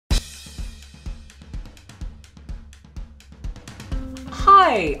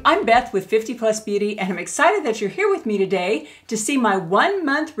Hi, I'm Beth with 50 Plus Beauty, and I'm excited that you're here with me today to see my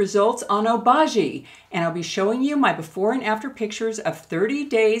 1-month results on Obagi. And I'll be showing you my before and after pictures of 30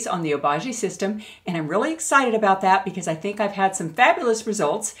 days on the Obagi system, and I'm really excited about that because I think I've had some fabulous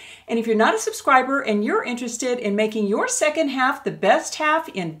results. And if you're not a subscriber and you're interested in making your second half the best half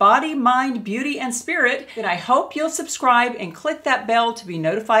in body, mind, beauty, and spirit, then I hope you'll subscribe and click that bell to be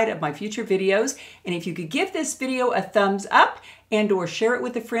notified of my future videos. And if you could give this video a thumbs up and/or share it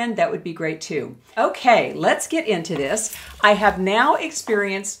with a friend, that would be great too. Okay, let's get into this. I have now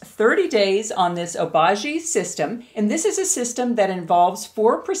experienced 30 days on this Obagi system, and this is a system that involves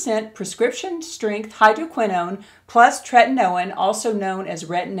 4% prescription strength hydroquinone plus tretinoin, also known as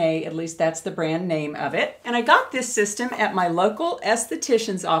Retin-A, at least that's the brand name of it. And I got this system at my local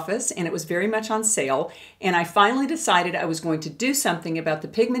esthetician's office, and it was very much on sale. And I finally decided I was going to do something about the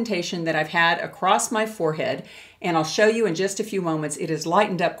pigmentation that I've had across my forehead. And I'll show you in just a few moments. It has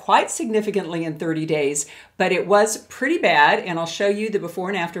lightened up quite significantly in 30 days, but it was pretty bad, and I'll show you the before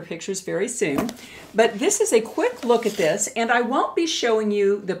and after pictures very soon. But this is a quick look at this, and I won't be showing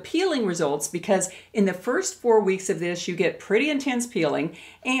you the peeling results because in the first 4 weeks of this, you get pretty intense peeling,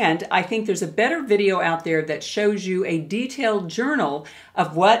 and I think there's a better video out there that shows you a detailed journal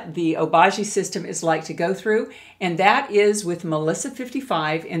of what the Obagi system is like to go through, and that is with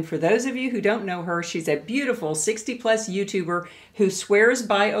Melissa55. And for those of you who don't know her, she's a beautiful 60-plus YouTuber who swears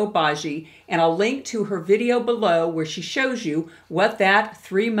by Obagi, and I'll link to her video below where she shows you what that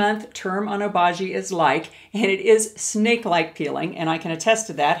 3-month term on Obagi is like, and it is snake-like peeling, and I can attest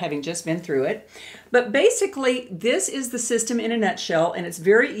to that having just been through it. But basically, this is the system in a nutshell, and it's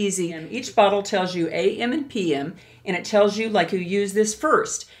very easy. And each bottle tells you AM and PM, and it tells you like you use this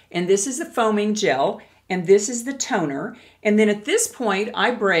first. And this is the foaming gel, and this is the toner. And then at this point,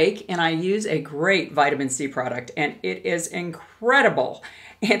 I break and I use a great vitamin C product, and it is incredible.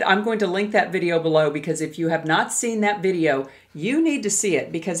 And I'm going to link that video below because if you have not seen that video, you need to see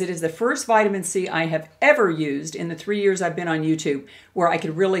it because it is the first vitamin C I have ever used in the 3 years I've been on YouTube where I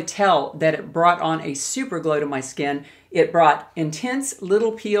could really tell that it brought on a super glow to my skin. It brought intense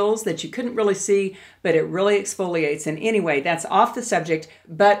little peels that you couldn't really see, but it really exfoliates. And anyway, that's off the subject,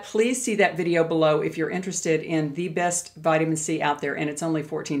 but please see that video below if you're interested in the best vitamin C out there, and it's only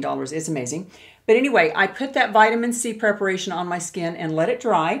 $14. It's amazing. But anyway, I put that vitamin C preparation on my skin and let it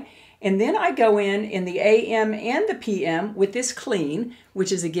dry. And then I go in the AM and the PM with this clean,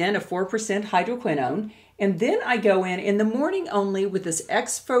 which is again a 4% hydroquinone. And then I go in the morning only with this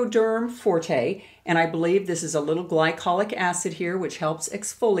Exfoderm Forte. And I believe this is a little glycolic acid here, which helps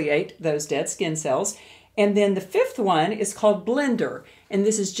exfoliate those dead skin cells. And then the 5th one is called Blender. And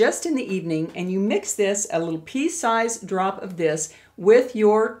this is just in the evening. And you mix this, a little pea-sized drop of this, with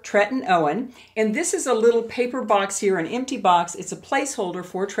your tretinoin. And this is a little paper box here, an empty box. It's a placeholder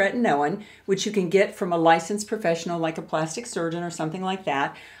for tretinoin, which you can get from a licensed professional like a plastic surgeon or something like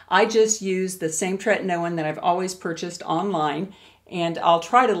that. I just use the same tretinoin that I've always purchased online, and I'll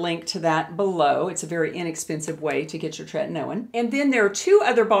try to link to that below. It's a very inexpensive way to get your tretinoin. And then there are 2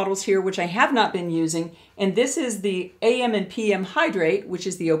 other bottles here which I have not been using, and this is the AM and PM Hydrate, which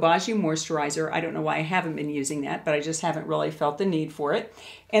is the Obagi moisturizer. I don't know why I haven't been using that, but I just haven't really felt the need for it.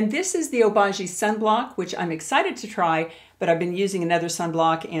 And this is the Obagi sunblock, which I'm excited to try, but I've been using another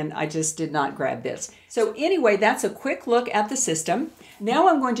sunblock and I just did not grab this. So anyway, that's a quick look at the system. Now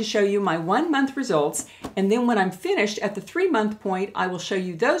I'm going to show you my 1-month results, and then when I'm finished at the 3-month point, I will show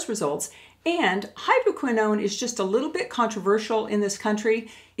you those results. And hydroquinone is just a little bit controversial in this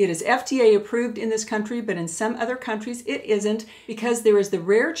country. It is FDA approved in this country, but in some other countries it isn't, because there is the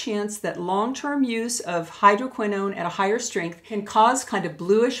rare chance that long-term use of hydroquinone at a higher strength can cause kind of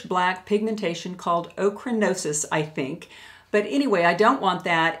bluish black pigmentation called ochronosis, I think. But anyway, I don't want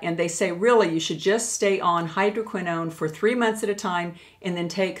that, and they say really you should just stay on hydroquinone for 3 months at a time and then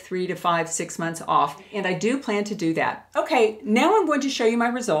take 3 to 5, 6 months off, and I do plan to do that. Okay, now I'm going to show you my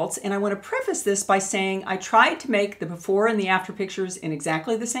results, and I want to preface this by saying I tried to make the before and the after pictures in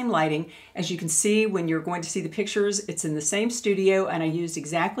exactly the same lighting. As you can see, when you're going to see the pictures, it's in the same studio, and I used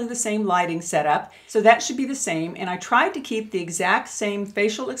exactly the same lighting setup, so that should be the same. And I tried to keep the exact same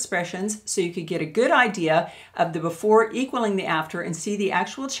facial expressions so you could get a good idea of the before equaling the after and see the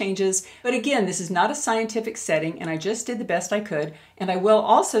actual changes. But again, this is not a scientific setting, and I just did the best I could. And I will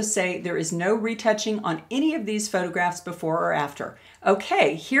also say there is no retouching on any of these photographs before or after.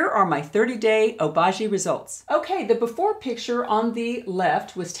 Okay, here are my 30-day Obagi results. Okay, the before picture on the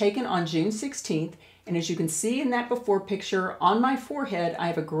left was taken on June 16th, And as you can see in that before picture, on my forehead, I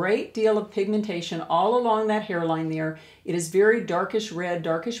have a great deal of pigmentation all along that hairline there. It is very darkish red,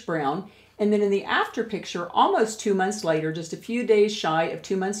 darkish brown. And then in the after picture, almost 2 months later, just a few days shy of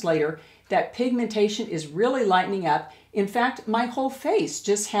 2 months later, that pigmentation is really lightening up. In fact, my whole face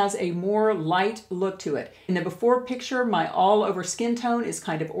just has a more light look to it. In the before picture, my all over skin tone is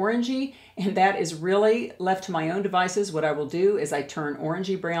kind of orangey, and that is really left to my own devices. What I will do is I turn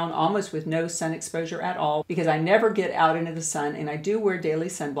orangey brown almost with no sun exposure at all because I never get out into the sun and I do wear daily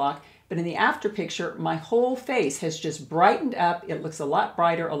sunblock. But in the after picture, my whole face has just brightened up. It looks a lot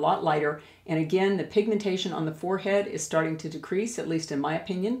brighter, a lot lighter. And again, the pigmentation on the forehead is starting to decrease, at least in my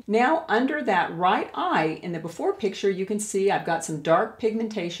opinion. Now, under that right eye, in the before picture, you can see I've got some dark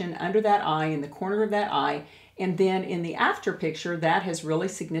pigmentation under that eye, in the corner of that eye. And then in the after picture, that has really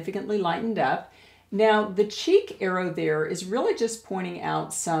significantly lightened up. Now, the cheek arrow there is really just pointing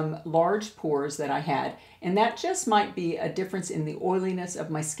out some large pores that I had, and that just might be a difference in the oiliness of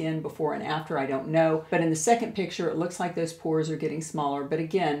my skin before and after, I don't know. But in the second picture, it looks like those pores are getting smaller, but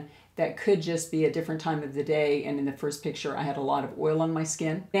again, that could just be a different time of the day, and in the first picture, I had a lot of oil on my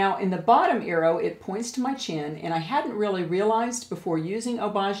skin. Now, in the bottom arrow, it points to my chin, and I hadn't really realized before using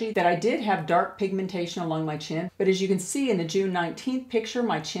Obagi that I did have dark pigmentation along my chin, but as you can see in the June 19th picture,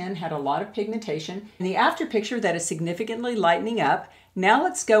 my chin had a lot of pigmentation. In the after picture, that is significantly lightening up. Now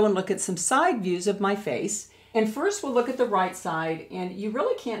let's go and look at some side views of my face. And first we'll look at the right side, and you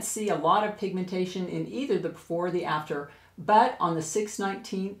really can't see a lot of pigmentation in either the before or the after. But on the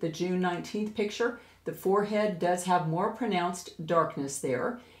 6/19th, the June 19th picture, the forehead does have more pronounced darkness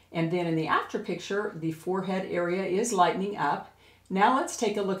there. And then in the after picture, the forehead area is lightening up. Now let's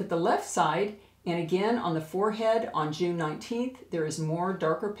take a look at the left side. And again, on the forehead on June 19th, there is more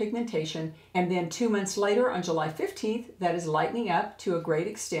darker pigmentation. And then 2 months later, on July 15th, that is lightening up to a great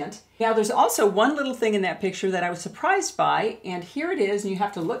extent. Now there's also one little thing in that picture that I was surprised by. And here it is, and you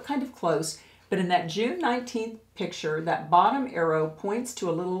have to look kind of close. But in that June 19th picture, that bottom arrow points to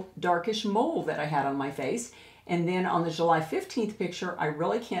a little darkish mole that I had on my face. And then on the July 15th picture, I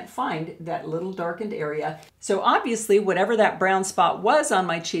really can't find that little darkened area. So obviously, whatever that brown spot was on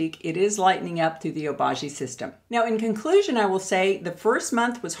my cheek, it is lightening up through the Obagi system. Now, in conclusion, I will say the first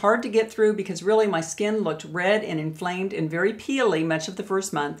month was hard to get through because really my skin looked red and inflamed and very peely much of the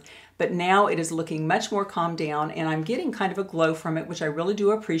first month. But now it is looking much more calmed down and I'm getting kind of a glow from it, which I really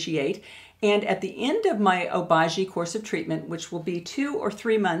do appreciate. And at the end of my Obagi course of treatment, which will be 2 or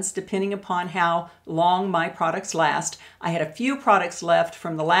 3 months, depending upon how long my products last, I had a few products left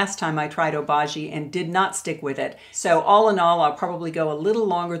from the last time I tried Obagi and did not stick with it. So all in all, I'll probably go a little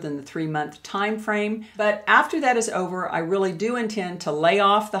longer than the 3-month time frame. But after that is over, I really do intend to lay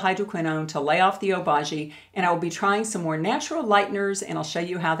off the hydroquinone, to lay off the Obagi, and I will be trying some more natural lighteners, and I'll show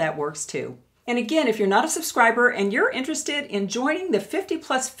you how that works too. And again, if you're not a subscriber and you're interested in joining the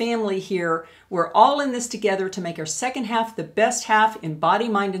 50+ family here, we're all in this together to make our second half the best half in body,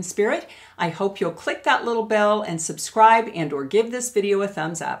 mind, and spirit. I hope you'll click that little bell and subscribe and or give this video a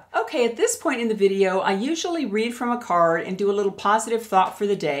thumbs up. Okay, at this point in the video, I usually read from a card and do a little positive thought for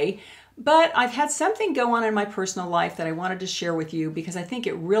the day. But I've had something go on in my personal life that I wanted to share with you because I think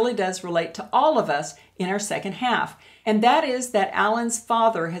it really does relate to all of us in our second half. And that is that Alan's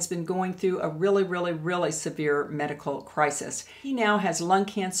father has been going through a really severe medical crisis. He now has lung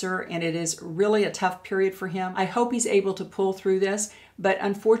cancer and it is really a tough period for him. I hope he's able to pull through this, but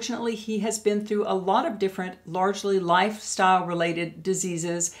unfortunately he has been through a lot of different, largely lifestyle related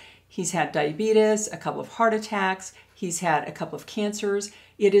diseases. He's had diabetes, a couple of heart attacks, he's had a couple of cancers.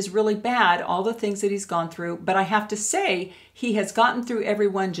 It is really bad, all the things that he's gone through, but I have to say he has gotten through every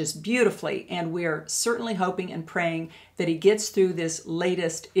one just beautifully, and we're certainly hoping and praying that he gets through this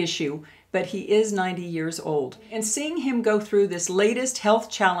latest issue, but he is 90 years old. And seeing him go through this latest health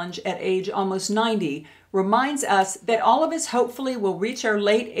challenge at age almost 90 reminds us that all of us hopefully will reach our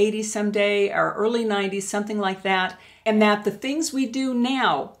late 80s someday, our early 90s, something like that, and that the things we do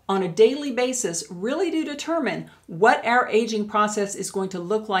now on a daily basis really do determine what our aging process is going to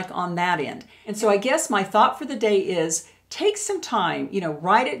look like on that end. And so I guess my thought for the day is take some time,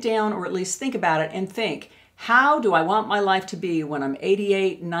 write it down or at least think about it and think, how do I want my life to be when I'm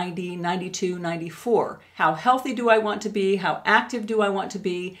 88, 90, 92, 94? How healthy do I want to be? How active do I want to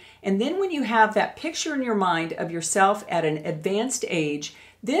be? And then when you have that picture in your mind of yourself at an advanced age,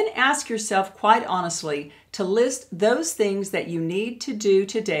 then ask yourself quite honestly, to list those things that you need to do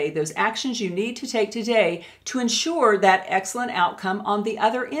today, those actions you need to take today to ensure that excellent outcome on the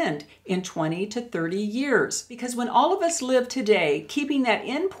other end in 20 to 30 years. Because when all of us live today, keeping that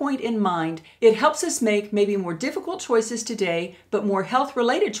end point in mind, it helps us make maybe more difficult choices today, but more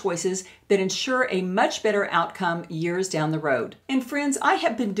health-related choices that ensure a much better outcome years down the road. And friends, I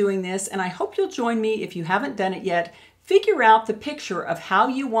have been doing this, and I hope you'll join me if you haven't done it yet. Figure out the picture of how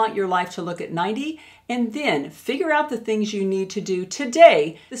you want your life to look at 90, and then figure out the things you need to do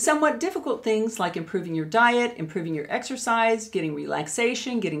today, the somewhat difficult things like improving your diet, improving your exercise, getting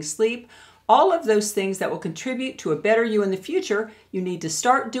relaxation, getting sleep, all of those things that will contribute to a better you in the future, you need to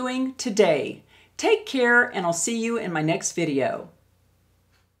start doing today. Take care, and I'll see you in my next video.